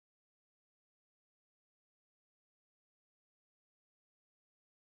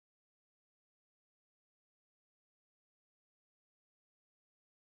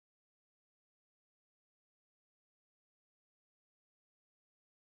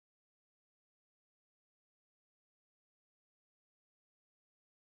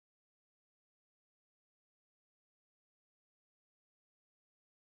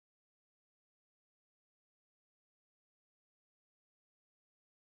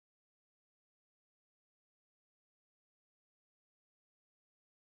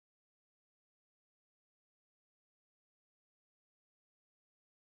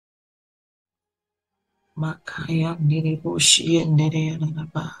Makaya Niribushi and Nere.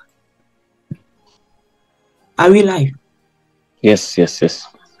 Are we live? Yes.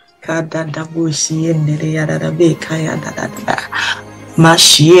 Kadadabushi and Nere Kaya Dada.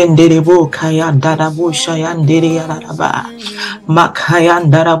 Mashien Derebo Kaya Dadabu Shayan Dere Yaraba Makayan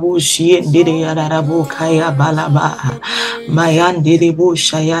Darabu Shien Dere Yarabo Kaya Balaba Mayan Derebo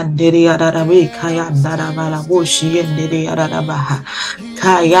Shayan Dere Yarabe Kaya Darabalabu Shien Dere Yaraba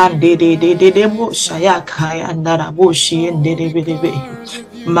Kayan Debo Shaya Kayan Darabu Shien Dere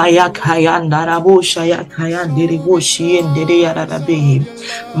Maya Kayan Darabo Shaya Kayan Derebo Shien Dere Yarabe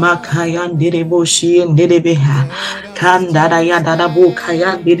Makayan Derebo Shien Derebeha Kandara Yadarabu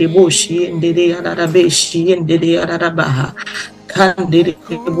Kayan Derebo Shien Dere Yarabe Shien Dere Yarabaha Kandere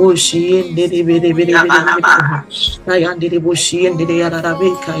Boshi and Dede Kayan Dede Boshi and Dede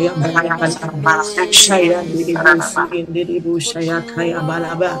Arabe Kayan Shayan Dede Boshi and Dede Bushaya Kaya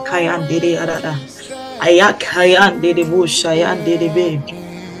Balaba Kayan Dede Arada Ayakayan Dede Bushayan Dede Be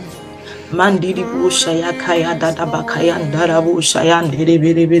Mandidi Bushaya Kaya Dadaba Kayan Darabu Shayan Dede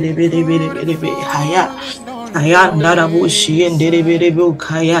Haya Kaya Darabushi and Dereberebu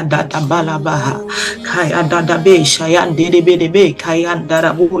Kaya Databalabaha Kaya Dadabe Shayan Derebe Kaya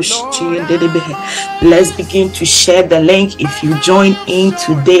Darabushi and Derebe. Let's begin to share the link. If you join in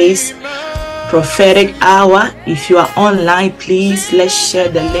today's prophetic hour, if you are online, please let's share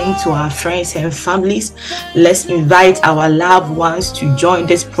the link to our friends and families. Let's invite our loved ones to join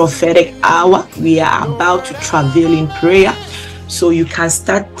this prophetic hour. We are about to travel in prayer. So you can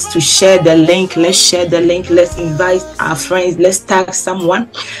start to share the link. Let's share the link. Let's invite our friends. Let's tag someone.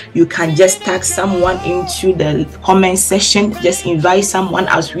 You can just tag someone into the comment section. Just invite someone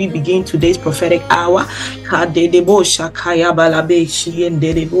as we begin today's prophetic hour.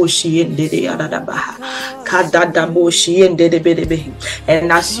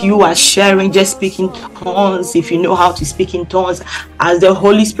 And as you are sharing, just speak in tongues. If you know how to speak in tongues, as the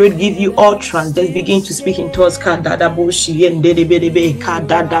Holy Spirit give you utterance, just begin to speak in tongues.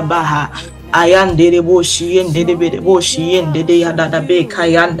 Ayan de boshi and de boshi and de yada be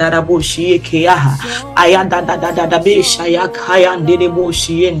kayan da boshi keaha ayan da be shayak hayan de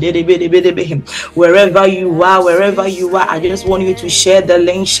boshi and de be him. Wherever you are, I just want you to share the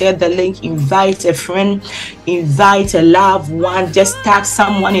link, invite a friend, invite a loved one, just tag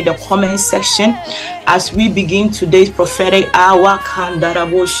someone in the comment section as we begin today's prophetic hour. Kandara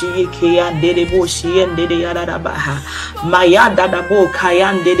boshi keyan de boshi and de yada baha maya da bo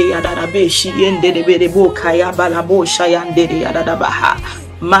kayan de yada be and Kaya Balabo Shayan Dede Adadabaha.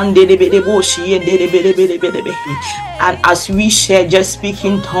 And as we share, just speak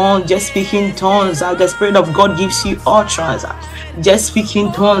in tongues, as the Spirit of God gives you utterance. Just speak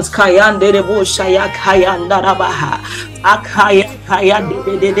in tongues. Kayan Debo Shaya Kayan Darabaha. Akaya Kaya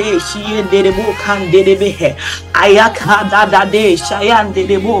Dede Shien Debo Kan Dedebehe. Ayaka Dade Shayan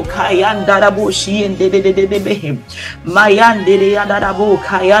Debo Kayan Darabo Shien Dedebehe. Mayan Dede Adarabo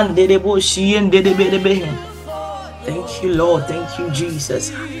Kayan Debo Shien Dedebehe. Thank you, Lord. Thank you,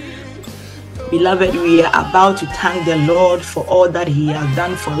 Jesus. Beloved, we are about to thank the Lord for all that He has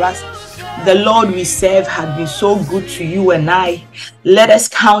done for us. The Lord we serve has been so good to you and I. Let us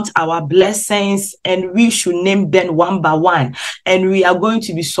count our blessings and we should name them one by one. And we are going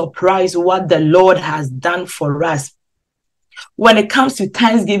to be surprised what the Lord has done for us. When it comes to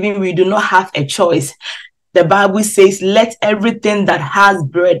Thanksgiving, we do not have a choice. The Bible says, let everything that has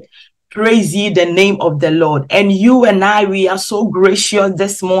breath praise ye the name of the Lord. And you and I, we are so gracious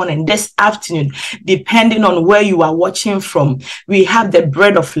this morning, this afternoon, depending on where you are watching from. We have the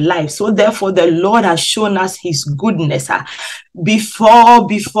bread of life. So therefore, the Lord has shown us His goodness. Before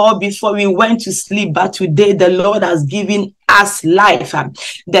we went to sleep, but today the Lord has given us life.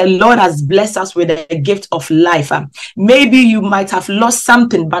 The Lord has blessed us with the gift of life. Maybe you might have lost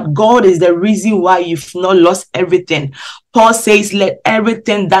something, but God is the reason why you've not lost everything. Paul says, let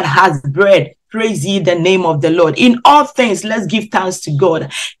everything that has breath praise ye the name of the Lord. In all things, let's give thanks to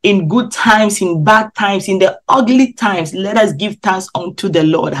God. In good times, in bad times, in the ugly times, let us give thanks unto the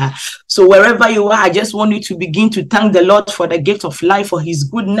Lord. So wherever you are, I just want you to begin to thank the Lord for the gift of life, for His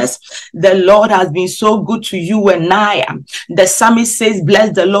goodness. The Lord has been so good to you and I. The psalmist says,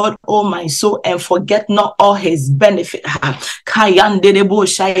 bless the Lord, O my soul, and forget not all His benefits.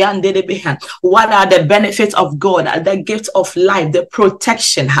 What are the benefits of God? The gift of life, the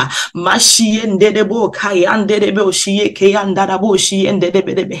protection.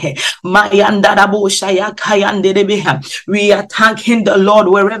 We are thanking the Lord.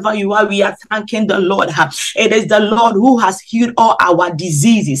 Wherever you are, we are thanking the Lord. It is the Lord who has healed all our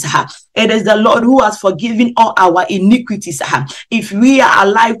diseases. It is the Lord who has forgiven all our iniquities. If we are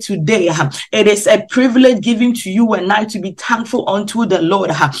alive today, it is a privilege given to you and I to be thankful unto the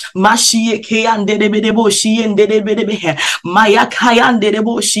Lord.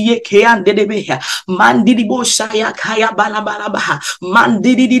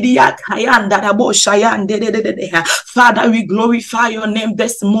 Father, we glorify your name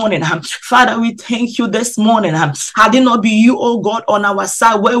this morning. Father, we thank you this morning. Had it not be you, oh God, on our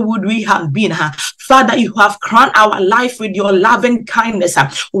side, where would we have been? Father, you have crowned our life with your loving kindness.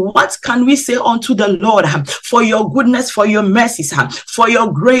 What can we say unto the Lord for your goodness, for your mercies, for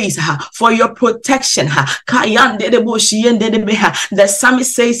your grace, for your protection? The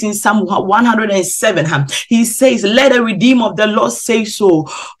psalmist says in Psalm 107, he says, let the redeemer of the Lord say so,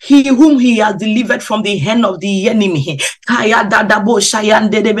 he whom he has delivered from the hand of the enemy.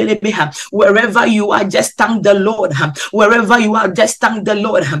 Wherever you are, just thank the Lord. Wherever you are, just thank the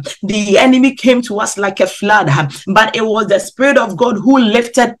Lord. The enemy came to us like a flood, but it was the Spirit of God who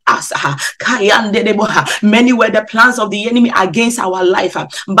lifted us. Many were the plans of the enemy against our life,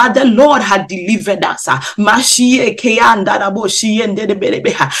 but the Lord had delivered us.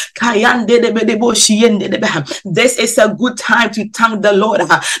 This is a good time to thank the Lord.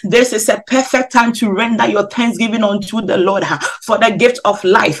 This is a perfect time to render your thanksgiving unto the Lord for the gift of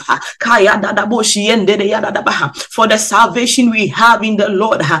life, for the salvation we have in the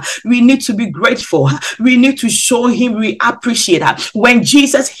Lord. We need to be grateful. We need to show him we appreciate. When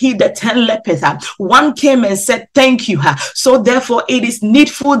Jesus healed the 10 lepers, one came and said thank you. So therefore it is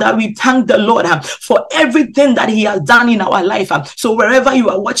needful that we thank the Lord for everything that he has done in our life. So wherever you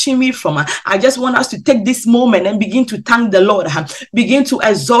are watching me from, I just want us to take this moment and begin to thank the Lord. Begin to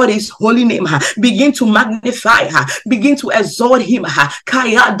exalt his holy name. Begin to magnify. Begin to exalt him.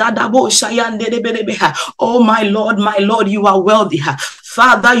 Oh my Lord, you are wealthy.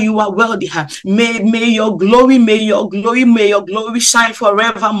 Father, you are worthy. May your glory shine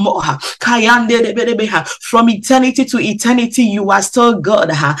forevermore. From eternity to eternity, you are still God.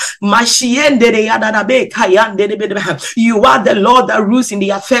 You are the Lord that rules in the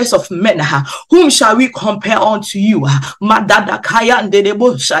affairs of men. Whom shall we compare unto you?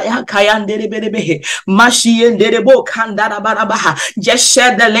 Just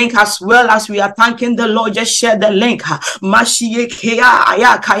share the link as well as we are thanking the Lord. Just share the link.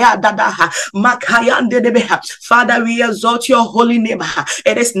 Father, we exalt your holy name.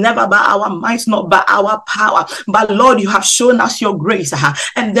 It is never by our might, not by our power, but Lord, you have shown us your grace,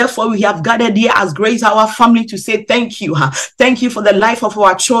 and therefore we have gathered here as Grace Our family to say thank you. Thank you for the life of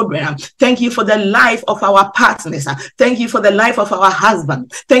our children. Thank you for the life of our partners. Thank you for the life of our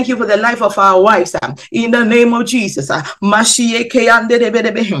husband. Thank you for the life of our wives. In the name of Jesus.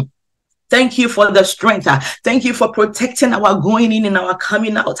 Thank you for the strength. Thank you for protecting our going in and our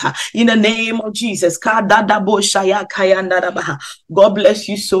coming out. In the name of Jesus. God bless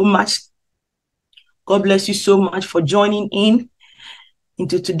you so much. God bless you so much for joining in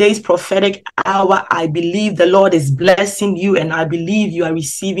into today's prophetic hour. I believe the Lord is blessing you, and I believe you are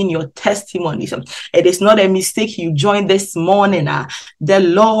receiving your testimonies. It is not a mistake you joined this morning. The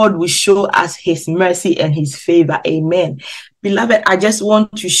Lord will show us his mercy and his favor. Amen. Beloved, I just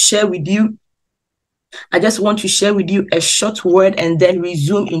want to share with you a short word and then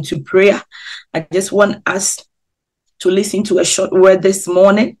resume into prayer. I just want us to listen to a short word this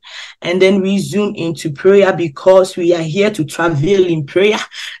morning and then resume into prayer, because we are here to travail in prayer.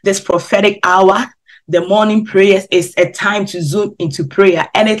 This prophetic hour, the morning prayers, is a time to zoom into prayer,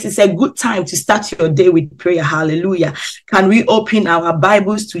 and it is a good time to start your day with prayer. Hallelujah. Can we open our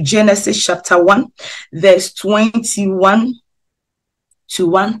Bibles to Genesis chapter 1, verse 21 to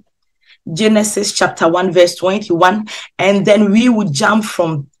 1? Genesis chapter 1, verse 21, and then we will jump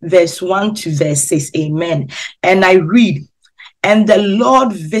from verse 1 to verse 6. Amen. And I read, and the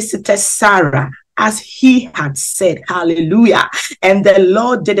Lord visited Sarah as he had said. Hallelujah. And the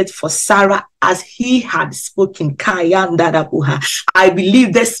Lord did it for Sarah as he had spoken. I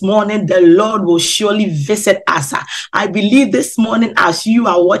believe this morning the Lord will surely visit us. I believe this morning as you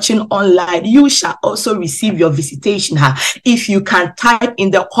are watching online, you shall also receive your visitation. If you can type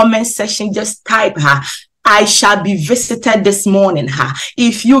in the comment section, just type I shall be visited this morning.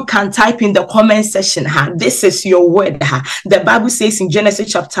 If you can type in the comment section, this is your word. The Bible says in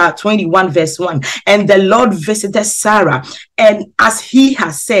Genesis chapter 21, verse 1, and the Lord visited Sarah, and as he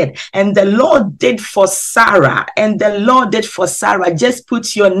has said, and the Lord did for Sarah, and the Lord did for Sarah. Just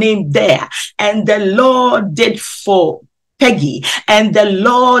put your name there. And the Lord did for Peggy, and the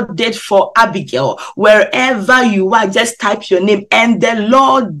Lord did for Abigail. Wherever you are, just type your name. And the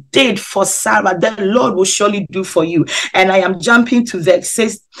Lord did for Sarah. The Lord will surely do for you. And I am jumping to verse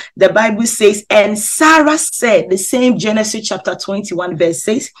 6. The Bible says, and Sarah said, the same Genesis chapter 21 verse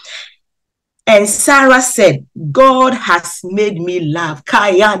 6. And Sarah said, God has made me laugh.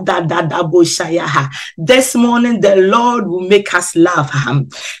 This morning, the Lord will make us laugh.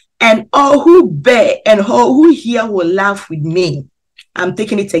 And all who bear and all who hear will laugh with me. I'm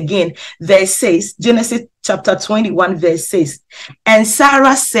taking it again. Verse 6, Genesis chapter 21, verse 6. And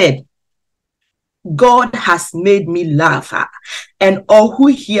Sarah said, God has made me laugh, and all who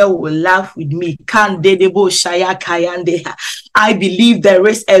hear will laugh with me. I believe there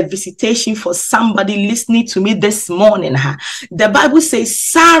is a visitation for somebody listening to me this morning. The Bible says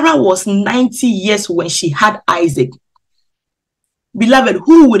Sarah was 90 years when she had Isaac. Beloved,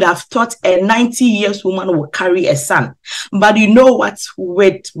 who would have thought a 90-year-old woman would carry a son? But you know what?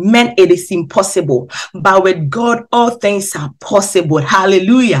 With men, it is impossible. But with God, all things are possible.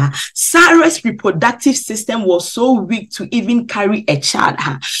 Hallelujah. Sarah's reproductive system was so weak to even carry a child.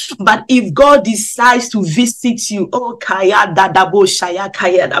 But if God decides to visit you,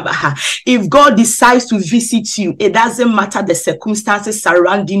 if God decides to visit you, it doesn't matter the circumstances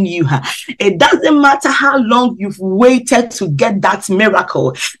surrounding you. It doesn't matter how long you've waited to get that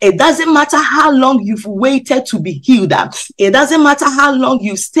miracle. It doesn't matter how long you've waited to be healed. It doesn't matter how long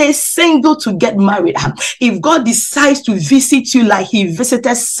you stay single to get married. If God decides to visit you like he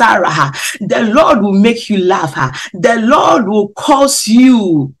visited Sarah, the Lord will make you laugh. The Lord will cause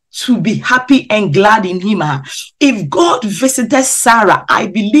you to be happy and glad in him. If God visited Sarah, I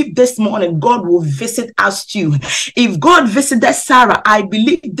believe this morning God will visit us too. If God visited Sarah, I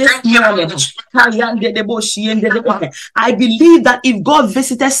believe this morning, I believe that if God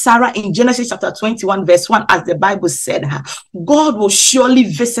visited Sarah in Genesis chapter 21 verse 1, as the Bible said, God will surely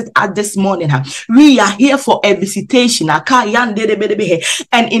visit us this morning. We are here for a visitation,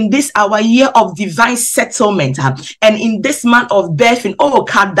 and in this our year of divine settlement, and in this month of birthing,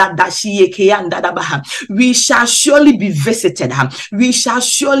 we shall surely be visited. We shall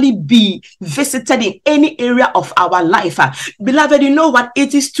surely be visited in any area of our life. Beloved, you know what?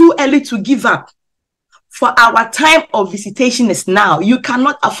 It is too early to give up. For our time of visitation is now. You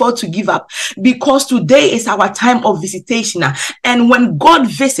cannot afford to give up, because today is our time of visitation. And when God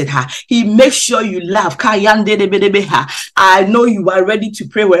visits her, he makes sure you laugh. I know you are ready to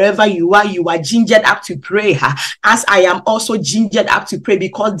pray wherever you are. You are gingered up to pray, as I am also gingered up to pray,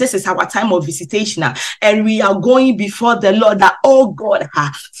 because this is our time of visitation. And we are going before the Lord that, oh God,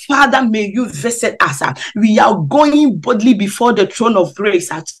 Father, may you visit us. We are going boldly before the throne of grace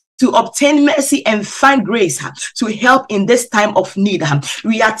to obtain mercy and find grace to help in this time of need.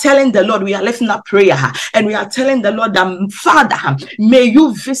 We are telling the Lord, we are lifting up prayer, and we are telling the Lord that, Father, may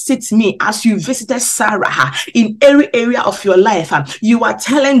you visit me as you visited Sarah in every area of your life. You are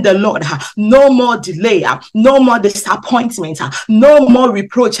telling the Lord, no more delay, no more disappointment, no more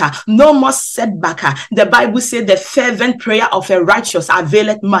reproach, no more setback. The Bible said the fervent prayer of a righteous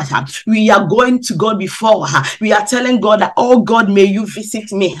availeth much. We are going to God before her. We are telling God that, oh God, may you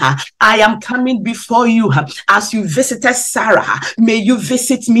visit me. I am coming before you as you visited Sarah. May you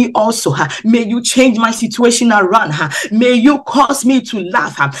visit me also. May you change my situation around. May you cause me to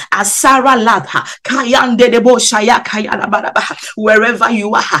laugh as Sarah laughed. Wherever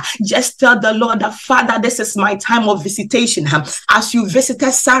you are, just tell the Lord that, Father, this is my time of visitation. As you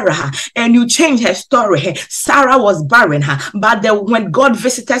visited Sarah and you changed her story. Sarah was barren, but when God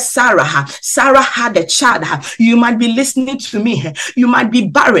visited Sarah, Sarah had a child. You might be listening to me. You might be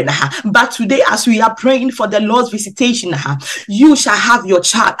barren, but today, as we are praying for the Lord's visitation, you shall have your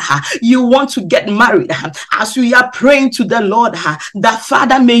child. You want to get married. As we are praying to the Lord, that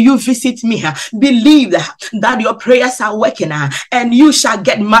Father, may you visit me. Believe that your prayers are working, and you shall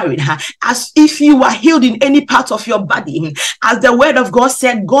get married. As if you are healed in any part of your body, as the word of God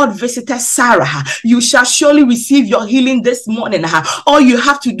said, God visited Sarah. You shall surely receive your healing this morning. All you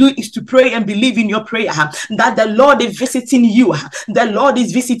have to do is to pray and believe in your prayer that the Lord is visiting you. The Lord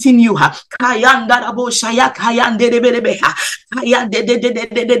is visiting you.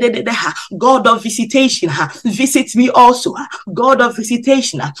 God of visitation, visit me also. God of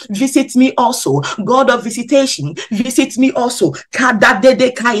visitation, visit me also. God of visitation, visit me also.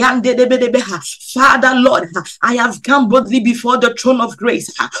 Father, Lord, I have come boldly before the throne of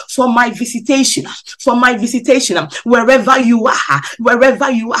grace for my visitation, wherever you are,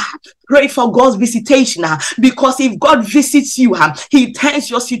 pray for God's visitation, because if God visits you, he turns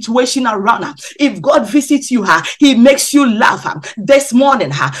your situation around. If God visits you, he makes you laugh. This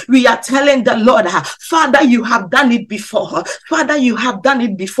morning, we are telling the Lord, Father, you have done it before. Father, you have done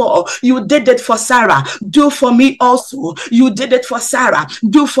it before. You did it for Sarah. Do for me also. You did it for Sarah.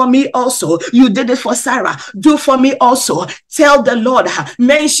 Do for me also. You did it for Sarah. Do for me also. Tell the Lord,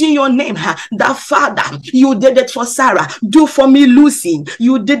 mention your name, that Father, you did it for Sarah. Do for me, Lucy.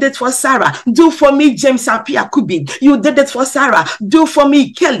 You did it for Sarah. Do for me, James Apia Kubi. You did it for Sarah. Do for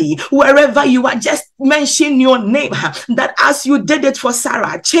me, Kelly. Wherever you are, just mention your name, that as you did it for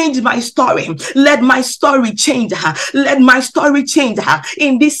Sarah, change my story. Let my story change. Let my story change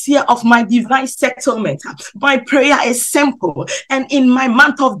in this year of my divine settlement. My prayer is simple, and in my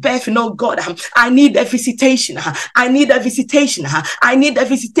month of birth, God, I need a visitation. I need a visitation. I need a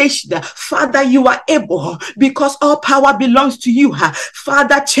visitation. Father, you are able, because all power belongs to you.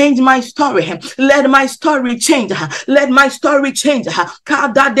 Father, change my story. Let my story change. Let my story change.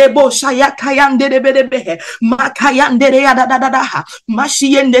 Kada debo shaya kayande debe makayande da da da da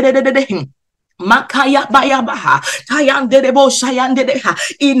mashiyende. Makaya bayabaha, kayanderebo shayandereha.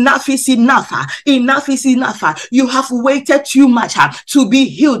 Enough is enough. Enough is enough. You have waited too much to be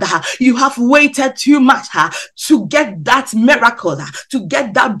healed. You have waited too much to get that miracle, to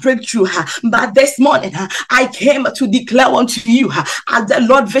get that breakthrough. But this morning, I came to declare unto you, as the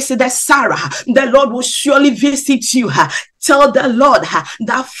Lord visited Sarah, the Lord will surely visit you. Tell the Lord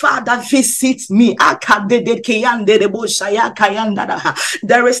that Father visits me.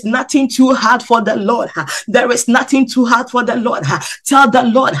 There is nothing too hard for the Lord. There is nothing too hard for the Lord. Tell the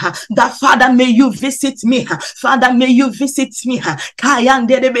Lord that Father, may you visit me. Father, may you visit me.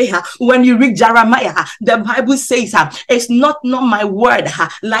 When you read Jeremiah, the Bible says it's not my word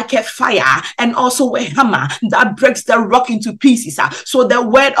like a fire and also a hammer that breaks the rock into pieces. So the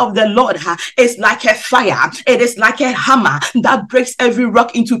word of the Lord is like a fire. It is like a hammer that breaks every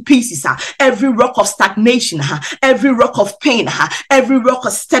rock into pieces, every rock of stagnation, every rock of pain, every rock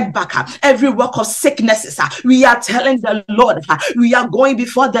of setback, every rock of sicknesses. We are telling the Lord, we are going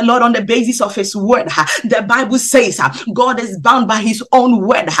before the Lord on the basis of his word. The Bible says God is bound by his own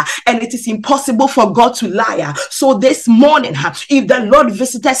word, and it is impossible for God to lie. So this morning, if the Lord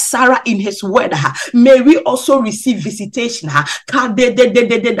visited Sarah in his word, may we also receive visitation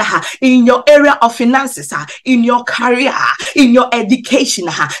in your area of finances, in your career, in your education.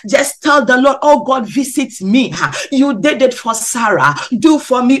 Just tell the Lord, oh God, visit me. You did it for Sarah. Do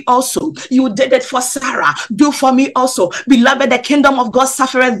for me also. You did it for Sarah. Do for me also. Beloved, the kingdom of God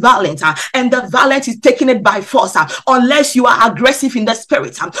suffereth violence, and the violence is taking it by force. Unless you are aggressive in the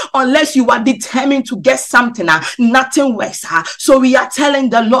spirit, unless you are determined to get something, nothing works. So we are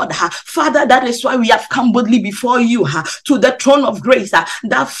telling the Lord, Father, that is why we have come boldly before you to the throne of grace,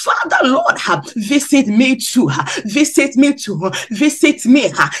 that Father, Lord, visit me too. Visit me too. Visit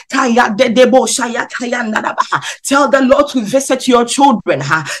me. Tell the Lord to visit your children.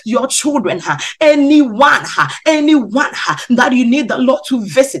 Your children. Anyone that you need the Lord to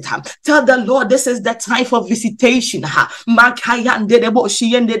visit. Tell the Lord this is the time for visitation.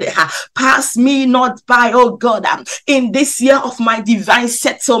 Pass me not by, oh God, in this year of my divine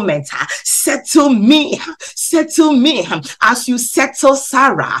settlement. Settle me as you settle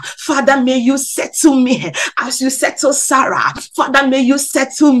Sarah. Father, may you settle me as you settle Sarah. Father, may you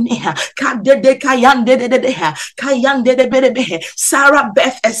settle me. Sarah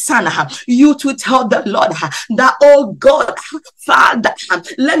birthed a son. You to tell the Lord that, oh God, Father,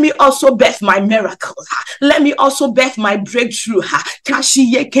 let me also birth my miracle. Let me also birth my breakthrough.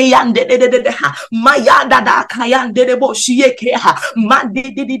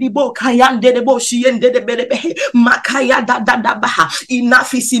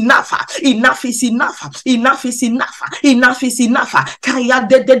 Enough is enough. Enough is enough. Enough is enough. Enough is enough. Kaya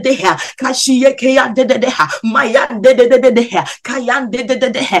de de de ha. Kashiye kaya de de de ha. Maya de de de de de ha. Kaya de de de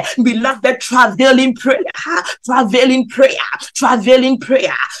de ha. Beloved, travel in prayer. Travel in prayer. Travel in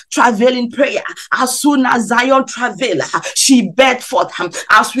prayer. Travel in prayer. As soon as Zion travel, she birthed forth.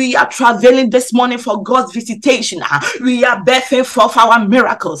 As we are traveling this morning for God's visitation, we are birthing forth our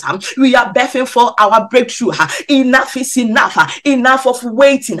miracles. We are birthing for our breakthrough. Enough is enough. Enough of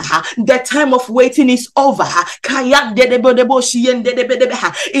waiting. The time of waiting is over.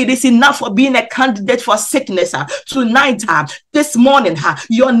 It is enough for being a candidate for sickness. Tonight, this morning,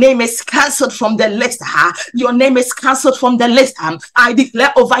 your name is cancelled from the list. Your name is cancelled from the list. I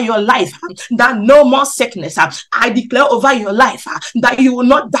declare over your life that no more sickness. I declare over your life that you will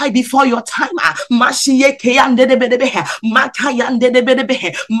not die before your time. Mashiye kayande de bedebehe, makayande de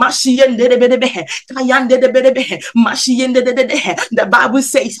bedebehe, mashiyende de bedebehe, kayande de bedebehe, mashiyende de bedebehe. The Bible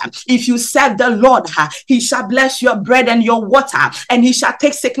says, if you serve the Lord, he shall bless your bread and your water, and he shall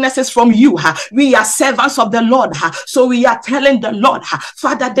take sicknesses from you. We are servants of the Lord, so we are telling the Lord,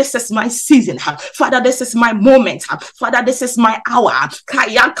 Father, this is my season. Father, this is my moment. Father, this is my hour.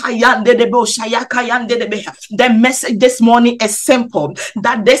 The message this morning is simple,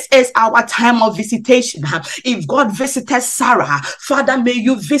 that this is our time of visitation. If God visited Sarah, Father, may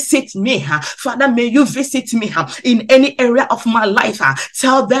you visit me. Father, may you visit me in any area of my life.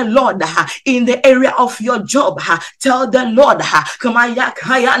 Tell the Lord, in the area of your job, tell the Lord,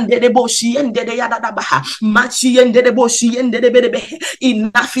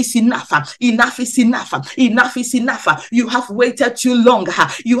 enough is enough. Enough is enough. Enough is enough. You have waited too long.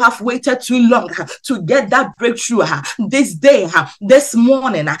 You have waited too long to get that breakthrough. This day, this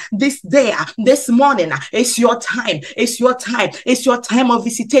morning, this day, this morning, it's your time. It's your time. It's your time of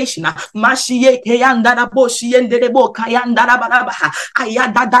visitation. Mashiye kayandara boshi enderebo kayandara barabaha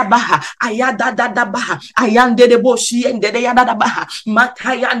ayadadabaha ayadadabaha ayanderebo shi endereyadabaha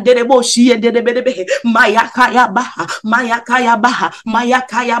makayanderebo shi enderebebehe mayakayabaha mayakayabaha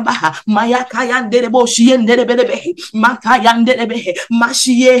mayakayabaha mayakayanderebo shi enderebebehe makayanderebehe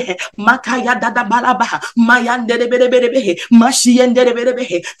mashiye makayadadabalabaha mayanderebebehe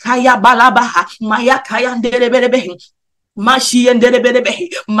mashiyenderebebehe kayabalabaha mayakayanderebebehe we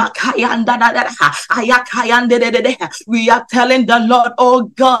are telling the Lord, oh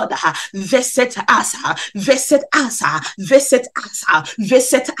God, visit us, visit us, visit us,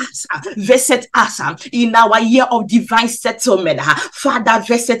 visit us, visit us in our year of divine settlement. Father,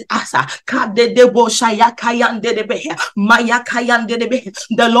 visit us.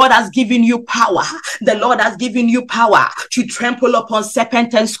 The Lord has given you power. The Lord has given you power to trample upon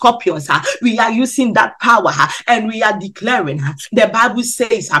serpents and scorpions. We are using that power and we are declaring. The Bible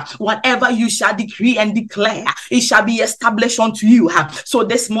says, whatever you shall decree and declare, it shall be established unto you. So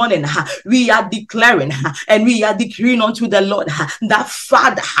this morning, we are declaring and we are decreeing unto the Lord that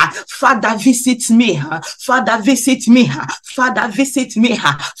Father, visit me. Father, visit me. Father, visit me.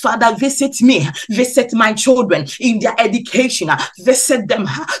 Father, visit me. Visit my children in their education. Visit them.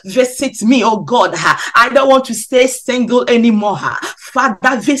 Visit me, oh God. I don't want to stay single anymore.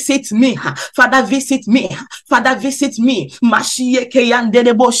 Father, visit me. Father, visit me. Father, visit me. Mashiye kayande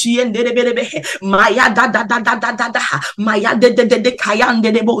boshi enderebebe maya da maya de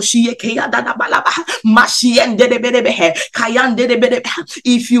kayande boshi kayada da balaba mashi enderebebe kayande de.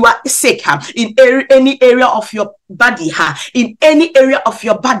 If you are sick in any area of your body, in any area of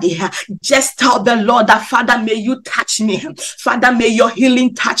your body, just tell the Lord that Father, may you touch me. Father, may your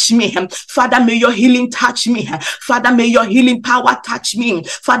healing touch me. Father, may your healing touch me. Father, may your healing power touch me.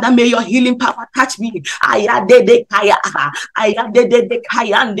 Father, may your healing power touch me.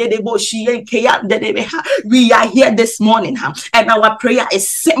 We are here this morning, and our prayer is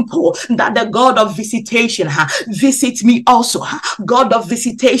simple, that the God of visitation visit me also. God of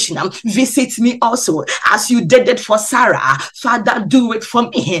visitation visit me also, as you did it for Sarah. Father, do it for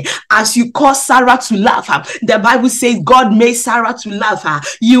me. As you caused Sarah to laugh, the Bible says God made Sarah to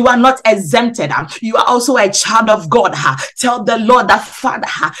laugh. You are not exempted. You are also a child of God. Tell the Lord that Father,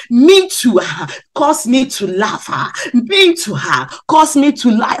 me too, cause me to laugh. Me too, cause me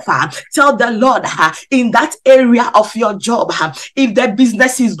to laugh. Tell the Lord, in that area of your job, if the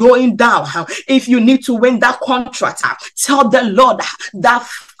business is going down, if you need to win that contract, tell the Lord that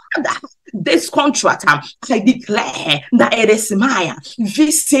Father, this contract, I declare that it is mine.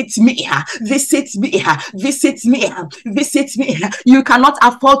 Visit me, visit me, visit me, visit me. You cannot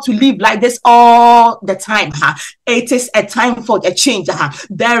afford to live like this all the time. It is a time for a change.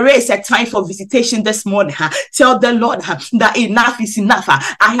 There is a time for visitation this morning. Tell the Lord that enough is enough.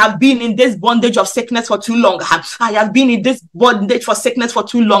 I have been in this bondage of sickness for too long. I have been in this bondage for sickness for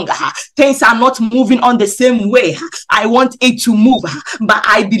too long. Things are not moving on the same way. I want it to move, but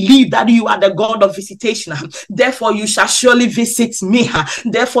I believe that you are the God of visitation. Therefore, you shall surely visit me.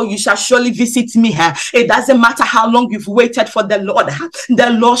 Therefore, you shall surely visit me. It doesn't matter how long you've waited for the Lord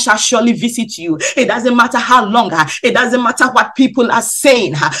shall surely visit you. It doesn't matter how long. It doesn't matter what people are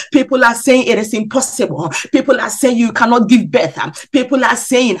saying. People are saying it is impossible. People are saying you cannot give birth. People are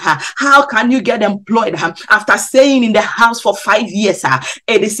saying, how can you get employed after staying in the house for 5 years?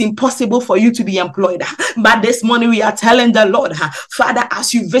 It is impossible for you to be employed. But this morning we are telling the Lord, Father,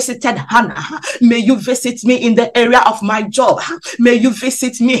 as you visited May you visit me in the area of my job. May you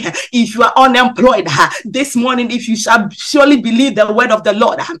visit me if you are unemployed this morning. If you shall surely believe the word of the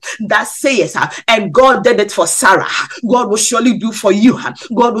Lord that says, and God did it for Sarah, God will surely do for you.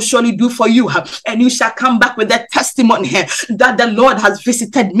 God will surely do for you, and you shall come back with that testimony that the Lord has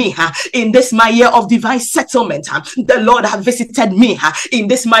visited me in this my year of divine settlement. The Lord has visited me in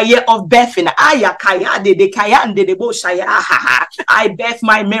this my year of birthing. I birth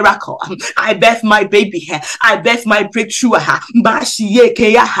my miracle. I birth my baby. I birth my breakthrough. We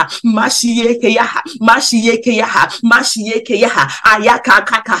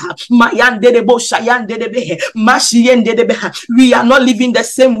are not living the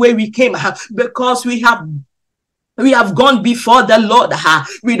same way we came because we have gone before the Lord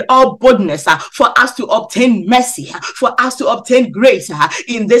with all boldness for us to obtain mercy, for us to obtain grace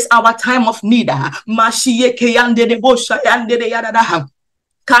in this our time of need.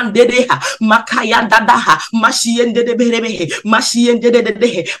 Kandedeha makayandadaha mashiyendedeberebehe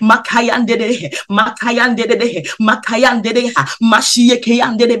mashiyendededehe makayandedehe makayandedehe makayandedeha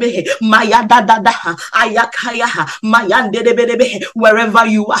mashiyekeyandedebehe mayadadadaha ayakayaha mayandedeberebehe. Wherever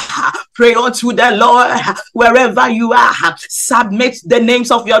you are, pray unto the Lord. Wherever you are, submit the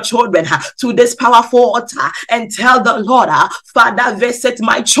names of your children to this powerful altar and tell the Lord, Father, visit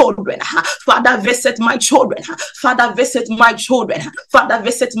my children. Father, visit my children. Father, visit my children. Father,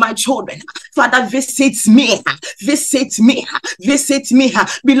 visit my children. Father, visit me. Visit me. Visit me.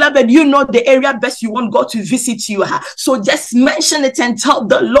 Beloved, you know the area best you want God to visit you. So just mention it and tell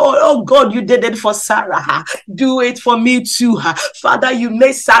the Lord, oh God, you did it for Sarah. Do it for me too. Father, you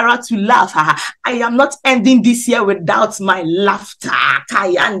made Sarah to laugh. I am not ending this year without my laughter. I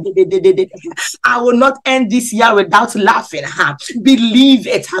will not end this year without laughing. Believe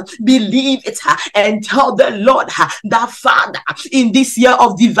it. Believe it. And tell the Lord that, Father, in this year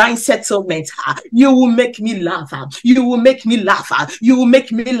of divine settlement, you will make me laugh. You will make me laugh. You will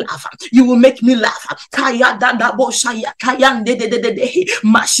make me laugh. You will make me laugh. Kaya dada boshaya kayande de de de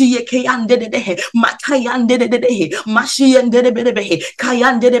mashiye kayande de de makayande de de mashiyende de de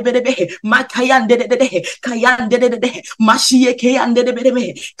kayande de de makayande de de kayande de de mashiye kayande de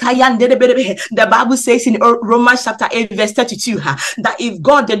de kayande de de. The Bible says in Romans chapter 8 verse 32 that if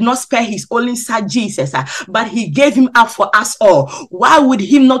God did not spare his only son Jesus, but he gave him up for us all, why would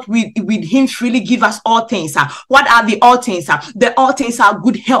he not with him freely give us all things? What are the all things? The all things are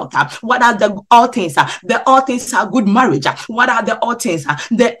good health. What are the all things? The all things are good marriage. What are the all things?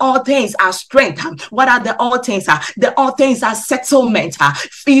 The all things are strength. What are the all things? The all things are settlement.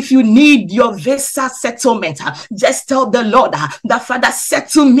 If you need your visa settlement, just tell the Lord that, Father,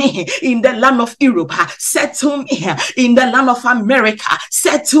 settle me in the land of Europe, settle me in the land of America,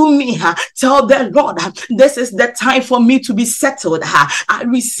 settle me. Tell the Lord, this is the time for me to be settled. I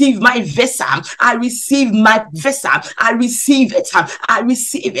receive my visa. I receive my visa. I receive it. I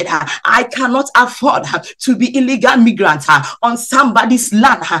receive it. I cannot afford to be illegal migrant on somebody's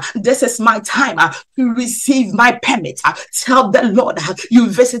land. This is my time to receive my permit. Tell the Lord, you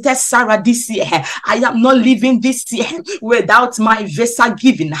visited Sarah this year. I am not living this year without my visa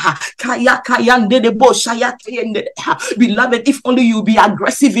given. Beloved, if only you be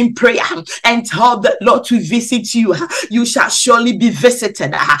aggressive in prayer and tell the Lord to visit you, you shall surely be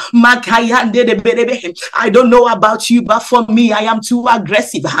visited. I don't know about you, but for me, I am too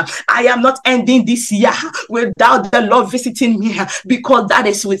aggressive. I am not ending this year without the Lord visiting me, because that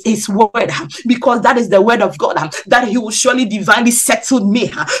is with his word, because that is the word of God, that he will surely divinely settle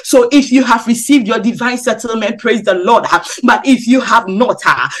me. So if you have received your divine settlement, praise the Lord. But if you have not,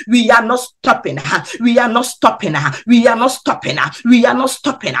 we are not stopping. We are not stopping. We are not stopping. We are not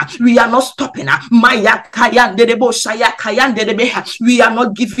stopping. We are not stopping. We are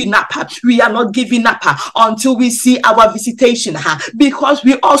not giving up. We are not giving up until we see our visitation, because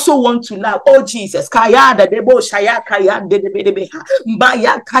we also want to love. Oh Jesus,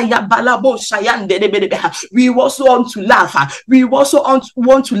 we also want to laugh. We also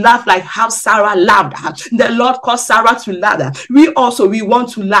want to laugh like how Sarah laughed. The Lord caused Sarah to laugh. We want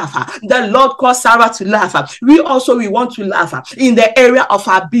to laugh. The Lord caused Sarah to laugh. We want to laugh in the area of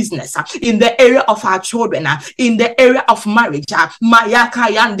our business, in the area of our children, in the area of marriage. Maya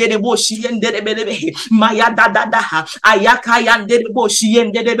kayandebo shiyendebe Maya dada ayakayandebo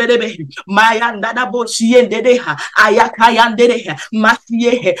shiyendebe Maya dadabo shiyendebe ayakayandebe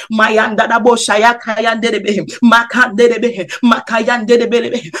Masiye Maya dadabo shayakayandebe Makandebe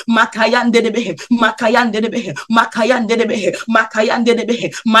Makayandebe Makayandebe Makayandebe Makayandebe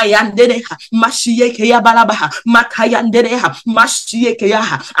Makayandebe Mayandebe Mashiyeke yabalaba Makayandebe Mashiyeke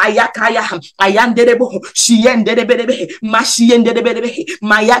ya ayakaya ayandebe shiyendebe Mashiyendebe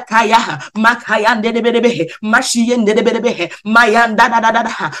Mayaka Makaya, Makayan de Bedebehe, Mashien de Bedebehe, Mayan da da da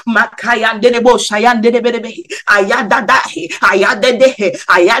da, Makayan de Bo, Shayan de Bedebehe, Ayada dahe, Ayade dehe,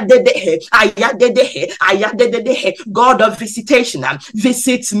 Ayade dehe, Ayade dehe, Ayade dehe. God of visitation,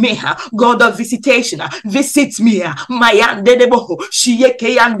 visit me, God of visitation, visit me, Mayan de Bo,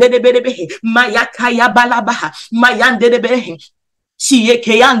 Shiekeyan de Bedebehe, Mayakaya Balabaha, Mayan de Bedebehe.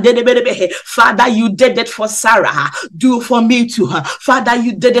 Father, you did it for Sarah. Do for me too. Father,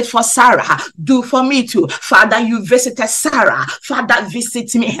 you did it for Sarah. Do for me too. Father, you visited Sarah. Father,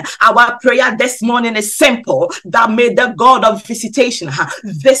 visit me. Our prayer this morning is simple. That may the God of visitation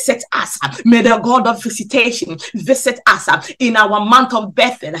visit us. May the God of visitation visit us in our month of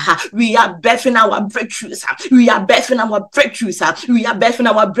birthing. We are birthing our breakthroughs. We are birthing our breakthroughs. We are birthing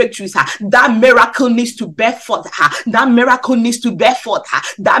our breakthroughs. That miracle needs to bear forth. That miracle needs to bear forth.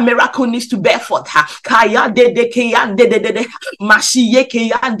 That miracle needs to bear forth. Kaya de de keyan de de de de. Mashiye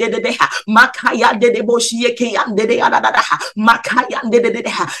keyan de de de. Makaya de de boshiye keyan de de da da da. Makaya de de de.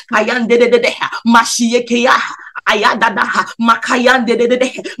 Kayan de de de. Mashiye keya. Ayadada Makayan de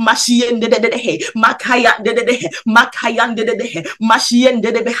de Machien de de Makayan de de Makayan de de Machien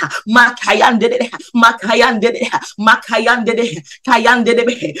de de Makayan de de Makayan de de Makayan de de Kayan de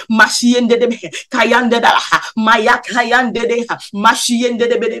de Machien de de Kayan de da Mayakayan de de Machien de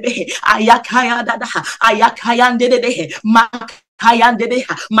de Ayakaya da Ayakayan de de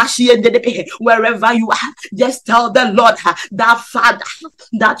wherever you are, just tell the Lord that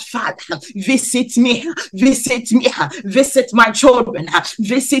Father, visit me, visit my children,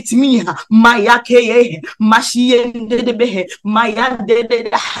 visit me, Mayake, Mashien de Behe, Mayan de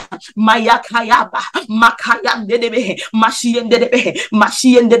Mayakayaba, Makayan de Behe, Mashien de Behe,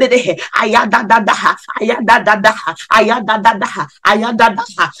 Mashien de Behe, Ayadadaha, Ayadadaha, Ayadadaha,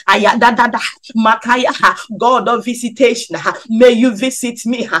 Ayadadaha, Ayadadaha, Makaya, God of visitation. May you visit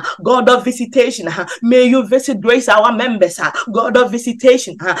me, God of visitation. May you visit Grace, our members, God of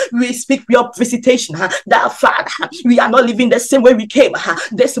visitation. We speak your visitation. That Father, we are not living the same way we came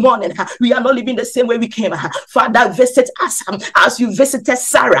this morning. We are not living the same way we came. Father, visit us as you visited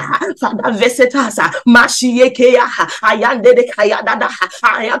Sarah. Father, visit us. Mashiekeya, Ayande de Kayadada,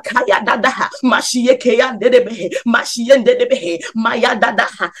 Ayakayadada, Mashiekeya de Behe, Mashien de Behe, Mayadada,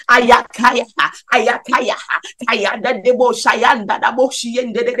 Ayakaya, Ayakaya, Ayada debo Shayanda da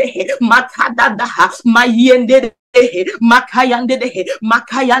Boshien de Makadada, Mayende. Makayande de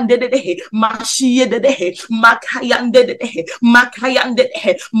Makayande de Mashie de Makayande de Makayande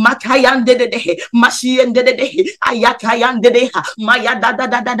de Makayande de Mashien de Ayakayande de Maya da da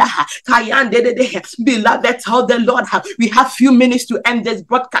da da da Kayande de. Beloved, tell the Lord we have few minutes to end this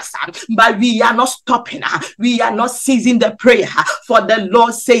broadcast, but we are not stopping. We are not ceasing the prayer. For the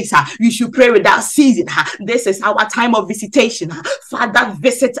Lord says we should pray without ceasing. This is our time of visitation. Father,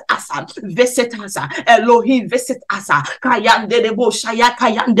 visit us. Visit us. Elohim, visit asa kayande de bo shaya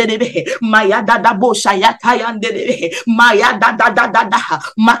kayande de maya dada bo shaya kayande de maya dada dada da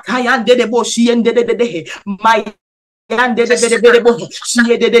makayande de bo shiende de maya Yande de bo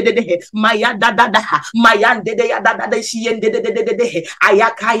shiye de maya dada da mayande de dada de shiende de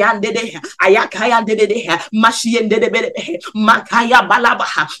ayakayande de mashiende de makaya balaba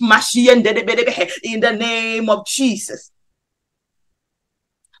mashiende de in the name of Jesus.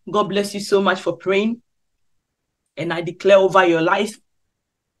 God bless you so much for praying. And I declare over your life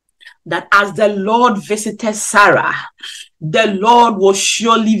that as the Lord visited Sarah, the Lord will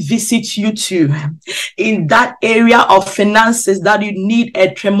surely visit you too. In that area of finances that you need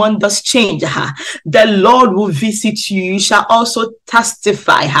a tremendous change, the Lord will visit you. You shall also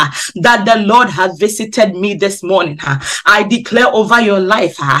testify that the Lord has visited me this morning. I declare over your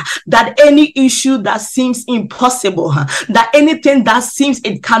life that any issue that seems impossible, that anything that seems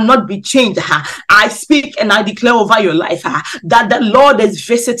it cannot be changed, I speak and I declare over your life that the Lord is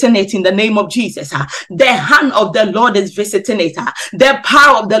visiting it in the name of Jesus. The hand of the Lord is visiting it. The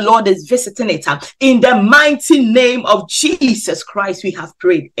power of the Lord is visiting it. In the mighty name of Jesus Christ, we have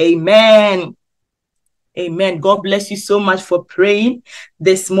prayed. Amen. Amen. God bless you so much for praying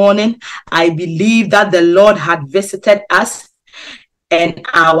this morning. I believe that the Lord had visited us and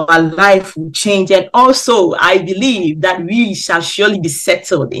our life will change. And also, I believe that we shall surely be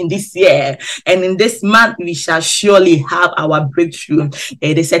settled in this year. And in this month, we shall surely have our breakthrough.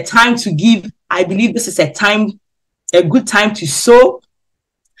 It is a time to give. I believe this is a good time to sow,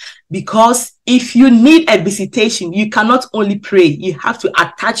 because If you need a visitation, you cannot only pray, you have to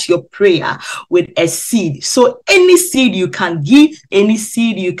attach your prayer with a seed. So any seed you can give, any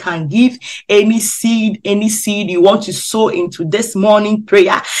seed you want to sow into this morning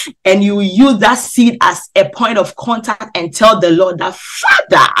prayer, and you use that seed as a point of contact and tell the Lord that,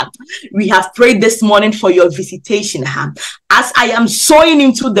 Father, we have prayed this morning for your visitation. As I am sowing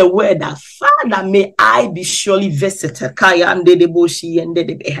into the word, that Father, may I be surely visited.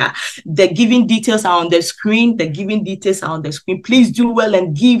 The giving details are on the screen. Please do well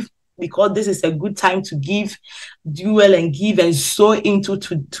and give, because this is a good time to give. Do well and give and sow into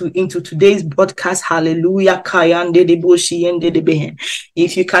today's broadcast. Hallelujah.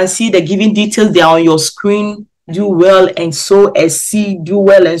 If you can see the giving details, they are on your screen. Do well and sow a seed.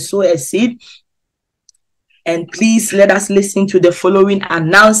 And please let us listen to the following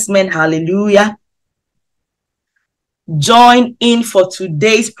announcement. Hallelujah. Join in for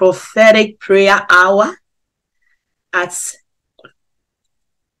today's prophetic prayer hour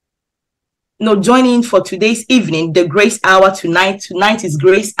join in for today's evening, the grace hour tonight. Tonight is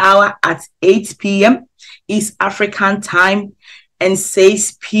grace hour at 8 p.m. East African time and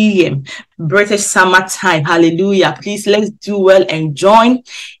 6 p.m. British summer time. Hallelujah. Please, let's do well and join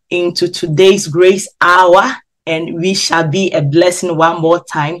into today's grace hour, and we shall be a blessing one more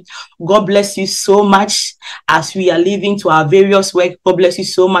time. God bless you so much as we are leaving to our various work. God bless you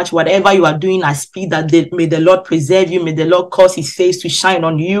so much. Whatever you are doing, I speak that may the Lord preserve you. May the Lord cause his face to shine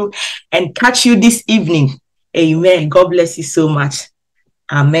on you and catch you this evening. Amen. God bless you so much.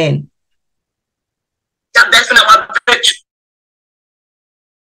 Amen.